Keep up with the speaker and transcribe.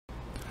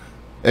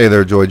Hey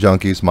there, Joy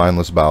Junkies,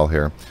 mindlessbile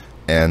here.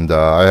 And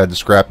I had to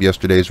scrap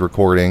yesterday's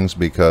recordings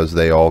because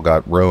they all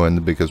got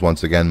ruined because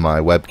once again my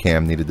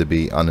webcam needed to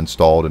be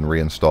uninstalled and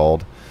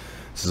reinstalled.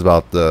 This is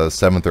about the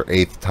 7th or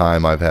 8th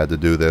time I've had to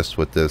do this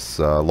with this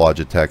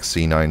Logitech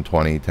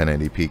C920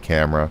 1080p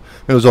camera.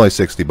 It was only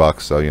 60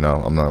 bucks, so you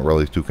know, I'm not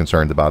really too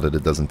concerned about it.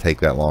 It doesn't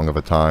take that long of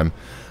a time.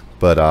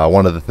 But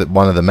one of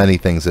the many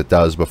things it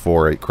does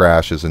before it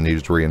crashes and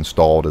needs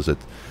reinstalled is it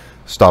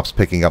stops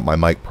picking up my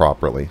mic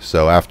properly.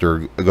 So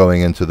after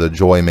going into the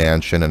Joy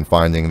mansion and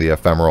finding the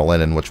ephemeral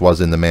linen, which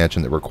was in the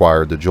mansion that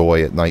required the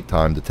Joy at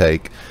nighttime to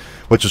take,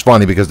 which was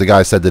funny because the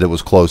guy said that it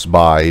was close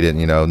by. He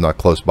didn't, you know, not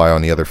close by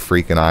on the other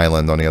freaking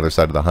island on the other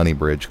side of the Honey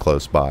Bridge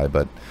close by,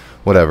 but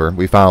whatever.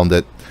 We found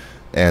it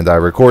and I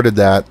recorded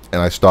that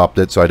and I stopped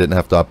it so I didn't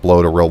have to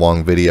upload a real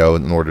long video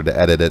in order to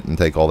edit it and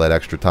take all that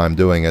extra time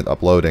doing it,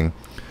 uploading.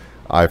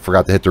 I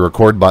forgot to hit the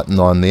record button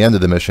on the end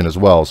of the mission as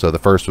well, so the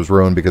first was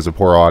ruined because of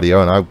poor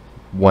audio, and I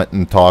went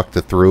and talked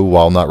it through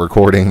while not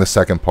recording the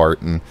second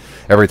part. And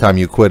every time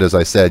you quit, as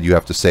I said, you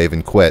have to save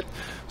and quit.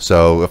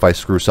 So if I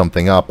screw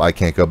something up, I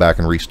can't go back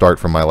and restart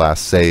from my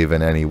last save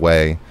in any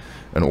way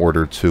in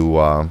order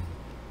to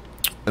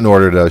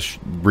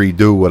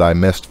redo what I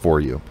missed for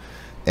you.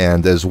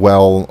 And as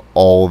well,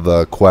 all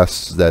the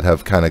quests that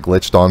have kind of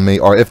glitched on me,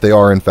 or if they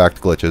are in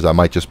fact glitches, I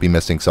might just be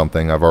missing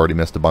something. I've already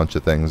missed a bunch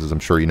of things, as I'm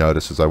sure you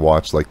noticed as I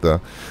watched, like the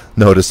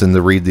noticing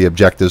to read the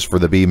objectives for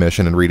the B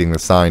mission and reading the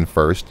sign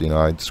first. You know,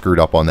 I screwed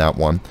up on that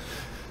one.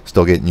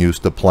 Still getting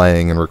used to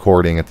playing and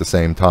recording at the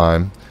same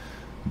time.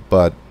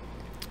 But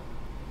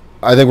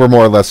I think we're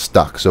more or less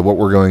stuck. So what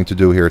we're going to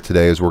do here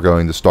today is we're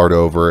going to start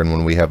over, and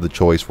when we have the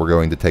choice, we're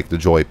going to take the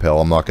Joy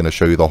pill. I'm not going to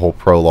show you the whole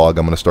prologue.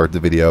 I'm going to start the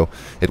video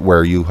at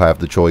where you have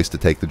the choice to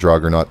take the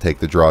drug or not take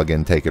the drug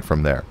and take it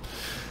from there.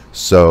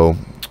 So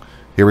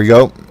here we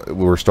go.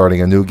 We're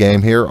starting a new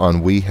game here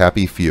on We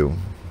Happy Few.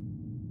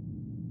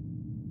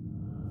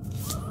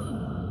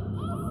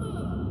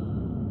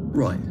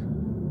 Right.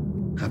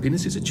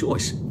 Happiness is a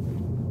choice.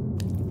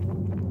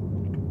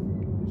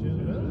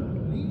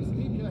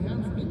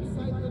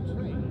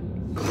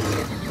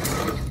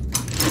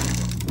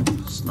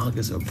 Snug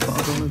as a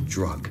bug on a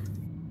drug.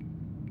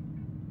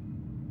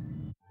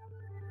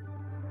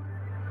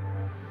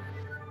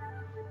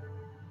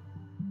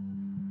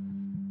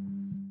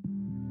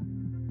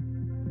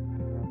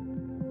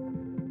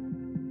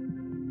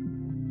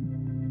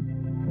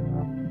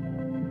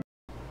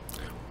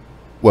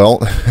 Well,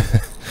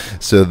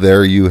 so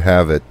there you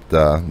have it.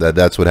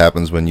 That's what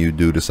happens when you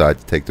do decide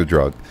to take the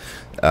drug.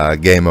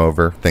 Game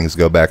over. Things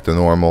go back to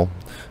normal.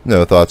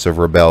 No thoughts of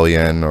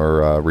rebellion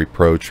or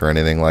reproach or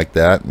anything like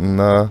that,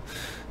 and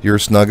you're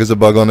snug as a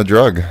bug on a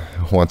drug.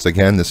 Once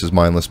again, this is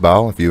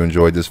mindlessbile. If you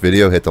enjoyed this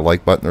video, hit the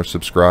like button or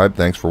subscribe.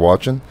 Thanks for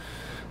watching,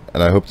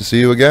 and I hope to see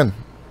you again.